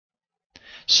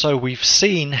So we've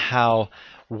seen how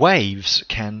waves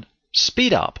can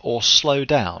speed up or slow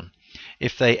down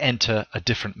if they enter a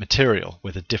different material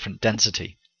with a different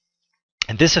density.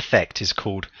 And this effect is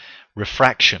called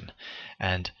refraction,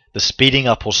 and the speeding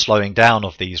up or slowing down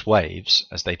of these waves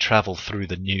as they travel through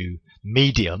the new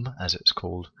medium, as it's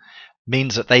called,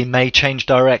 means that they may change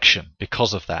direction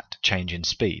because of that change in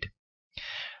speed.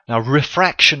 Now,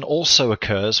 refraction also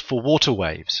occurs for water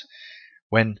waves,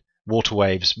 when water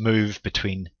waves move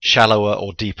between shallower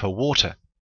or deeper water.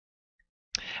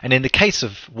 And in the case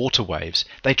of water waves,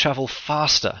 they travel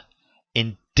faster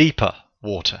in deeper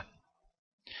water.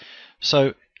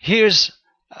 So here's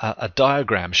a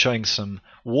diagram showing some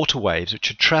water waves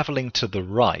which are traveling to the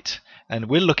right, and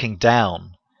we're looking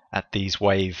down at these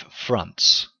wave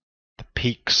fronts, the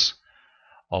peaks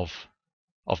of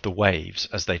the waves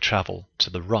as they travel to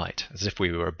the right, as if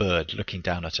we were a bird looking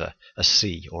down at a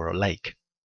sea or a lake.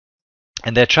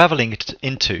 And they're traveling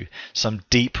into some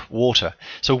deep water.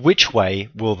 So which way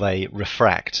will they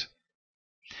refract?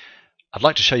 I'd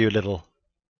like to show you a little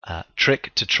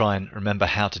trick to try and remember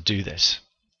how to do this.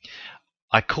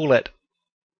 I call it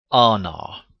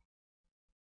RNAR.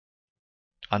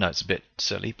 I know it's a bit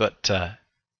silly, but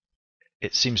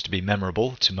it seems to be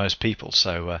memorable to most people,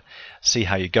 so see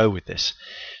how you go with this.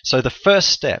 So the first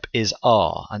step is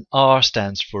R, and R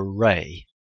stands for ray.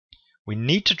 We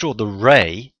need to draw the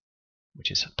ray,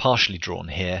 which is partially drawn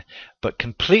here, but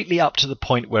completely up to the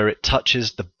point where it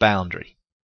touches the boundary.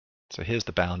 So here's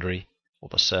the boundary, or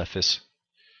the surface.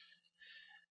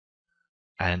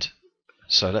 And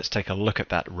so let's take a look at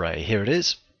that ray. Here it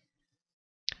is.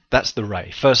 That's the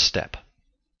ray, first step.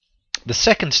 The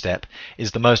second step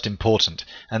is the most important,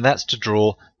 and that's to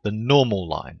draw the normal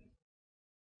line.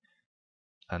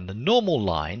 And the normal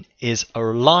line is a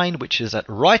line which is at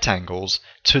right angles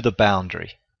to the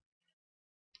boundary.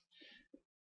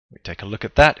 We take a look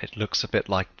at that, it looks a bit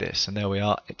like this, and there we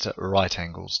are, it's at right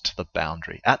angles to the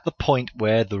boundary, at the point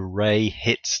where the ray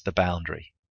hits the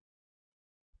boundary.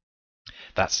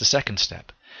 That's the second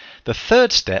step. The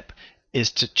third step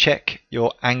is to check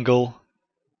your angle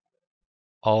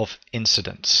of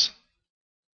incidence.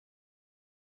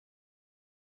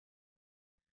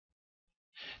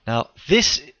 Now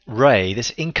this ray,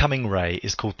 this incoming ray,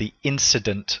 is called the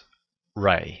incident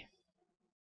ray.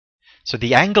 So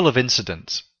the angle of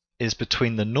incidence is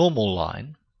between the normal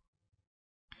line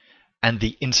and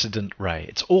the incident ray.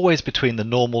 It's always between the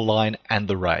normal line and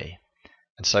the ray.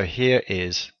 And so here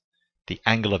is the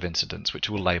angle of incidence, which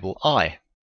we'll label I.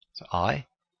 So I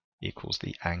equals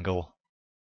the angle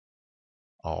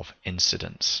of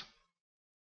incidence.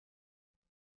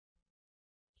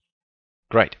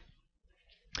 Great.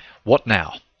 What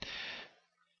now?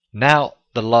 Now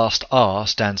the last R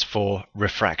stands for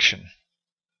refraction.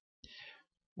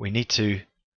 We need to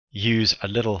use a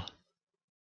little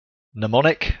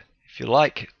mnemonic, if you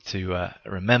like, to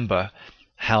remember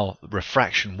how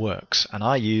refraction works, and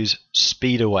I use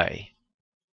speed away.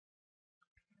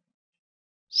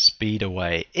 Speed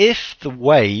away. If the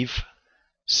wave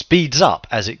speeds up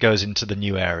as it goes into the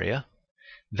new area,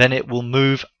 then it will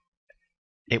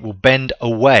bend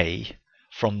away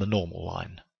from the normal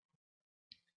line.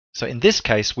 So in this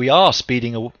case, we are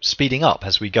speeding up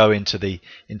as we go into the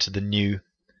new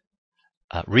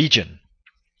region.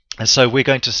 And so we're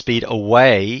going to speed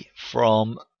away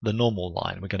from the normal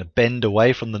line. We're going to bend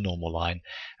away from the normal line,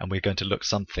 and we're going to look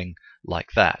something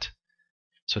like that.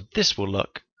 So this will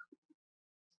look,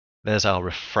 there's our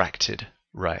refracted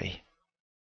ray.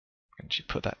 I'm going to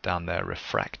put that down there,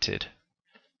 refracted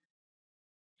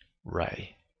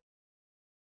ray.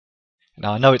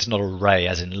 Now I know it's not a ray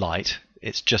as in light,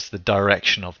 it's just the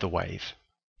direction of the wave.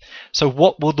 So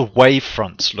what will the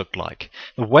wavefronts look like?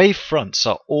 The wavefronts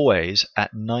are always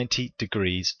at 90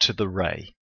 degrees to the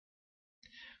ray.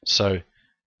 So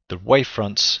the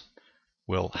wavefronts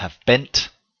will have bent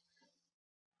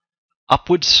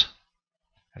upwards,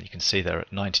 and you can see they're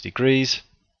at 90 degrees,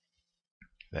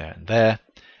 there and there.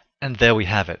 And there we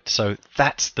have it. So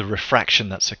that's the refraction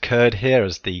that's occurred here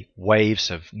as the waves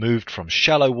have moved from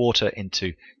shallow water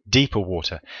into deeper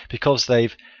water, because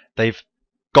they've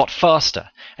got faster.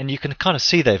 And you can kind of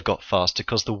see they've got faster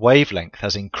because the wavelength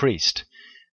has increased.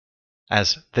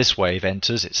 As this wave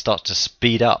enters, it starts to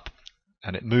speed up,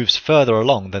 and it moves further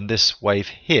along than this wave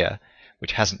here,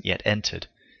 which hasn't yet entered.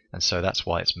 And so that's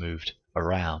why it's moved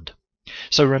around.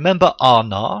 So remember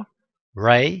RNAR,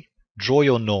 ray, draw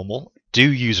your normal. Do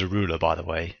use a ruler, by the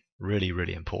way, really,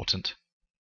 really important.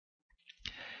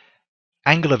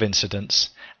 Angle of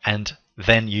incidence, and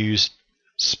then use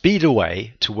speed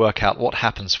away to work out what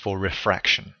happens for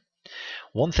refraction.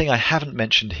 One thing I haven't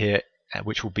mentioned here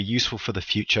which will be useful for the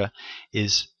future,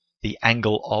 is the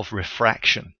angle of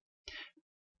refraction.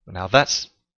 Now that's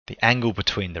the angle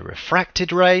between the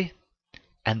refracted ray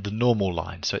and the normal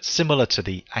line. So it's similar to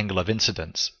the angle of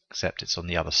incidence, except it's on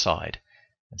the other side.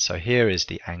 And so here is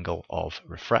the angle of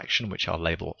refraction, which I'll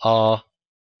label R.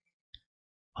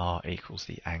 R equals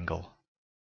the angle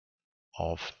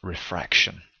of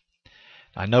refraction.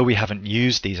 I know we haven't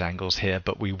used these angles here,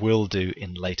 but we will do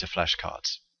in later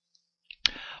flashcards.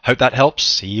 Hope that helps.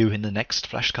 See you in the next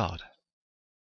flashcard.